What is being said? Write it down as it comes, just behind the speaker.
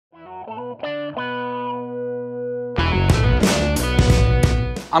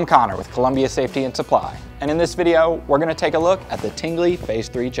I'm Connor with Columbia Safety and Supply, and in this video, we're going to take a look at the Tingley Phase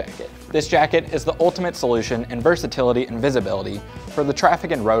 3 jacket. This jacket is the ultimate solution in versatility and visibility for the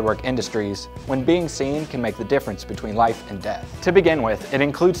traffic and roadwork industries when being seen can make the difference between life and death. To begin with, it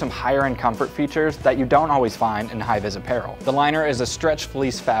includes some higher-end comfort features that you don't always find in Hi-Vis apparel. The liner is a stretch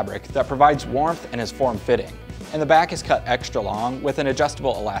fleece fabric that provides warmth and is form-fitting, and the back is cut extra long with an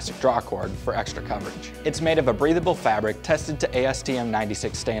adjustable elastic drawcord for extra coverage. It's made of a breathable fabric tested to ASTM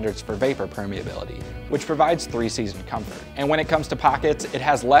 96 standards for vapor permeability, which provides 3-season comfort. And when it comes to pockets, it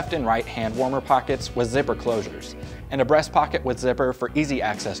has left and right hand warmer pockets with zipper closures, and a breast pocket with zipper for easy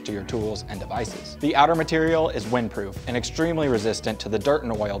access to your tools and devices. The outer material is windproof and extremely resistant to the dirt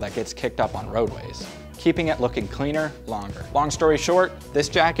and oil that gets kicked up on roadways, keeping it looking cleaner longer. Long story short, this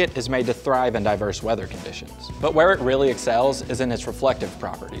jacket is made to thrive in diverse weather conditions. But where it really excels is in its reflective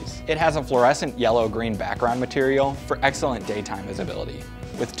properties. It has a fluorescent yellow-green background material for excellent daytime visibility,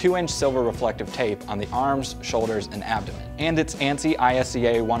 with 2-inch silver reflective tape on the arms, shoulders, and abdomen. And it's ANSI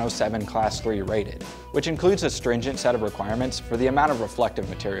ISEA 107 Class 3 rated, which includes a stringent set of requirements for the amount of reflective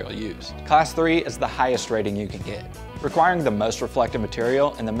material used. Class 3 is the highest rating you can get, requiring the most reflective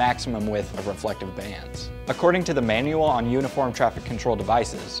material and the maximum width of reflective bands. According to the Manual on Uniform Traffic Control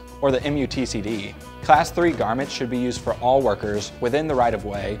Devices, or the MUTCD, Class 3 garments should be used for all workers within the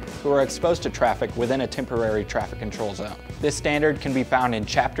right-of-way who are exposed to traffic within a temporary traffic control zone. This standard can be found in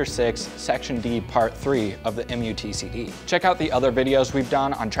Chapter 6, Section D, Part 3 of the MUTCD. Check out the other videos we've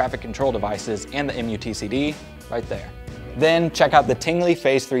done on traffic control devices and the MUTCD right there. Then check out the Tingley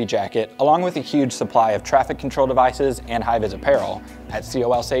Phase 3 jacket along with a huge supply of traffic control devices and Hi-Vis apparel at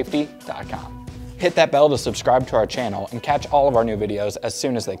colsafety.com. Hit that bell to subscribe to our channel and catch all of our new videos as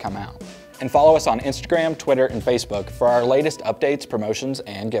soon as they come out. And follow us on Instagram, Twitter, and Facebook for our latest updates, promotions,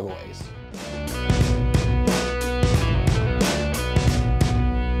 and giveaways.